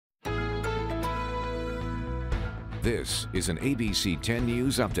This is an ABC 10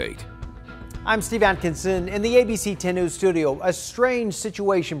 News update. I'm Steve Atkinson in the ABC 10 News studio. A strange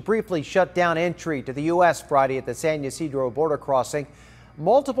situation briefly shut down entry to the U.S. Friday at the San Ysidro border crossing.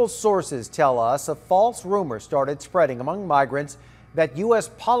 Multiple sources tell us a false rumor started spreading among migrants that U.S.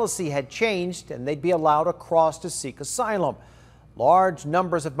 policy had changed and they'd be allowed across to seek asylum. Large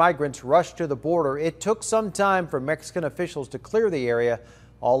numbers of migrants rushed to the border. It took some time for Mexican officials to clear the area.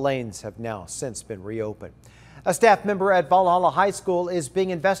 All lanes have now since been reopened. A staff member at Valhalla High School is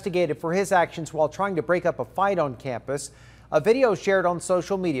being investigated for his actions while trying to break up a fight on campus. A video shared on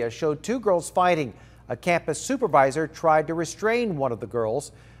social media showed two girls fighting. A campus supervisor tried to restrain one of the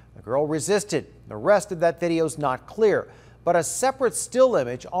girls. The girl resisted. The rest of that video is not clear. But a separate still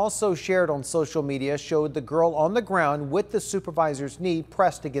image also shared on social media showed the girl on the ground with the supervisor's knee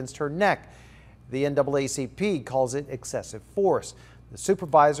pressed against her neck. The NAACP calls it excessive force. The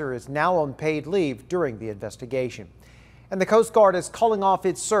supervisor is now on paid leave during the investigation. And the Coast Guard is calling off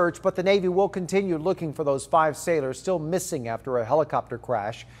its search, but the Navy will continue looking for those 5 sailors still missing after a helicopter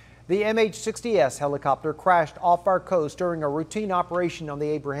crash. The MH-60S helicopter crashed off our coast during a routine operation on the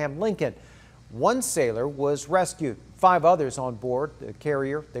Abraham Lincoln. 1 sailor was rescued. 5 others on board the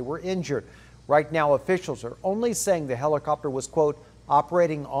carrier, they were injured. Right now, officials are only saying the helicopter was, quote,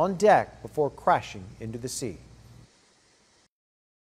 operating on deck before crashing into the sea.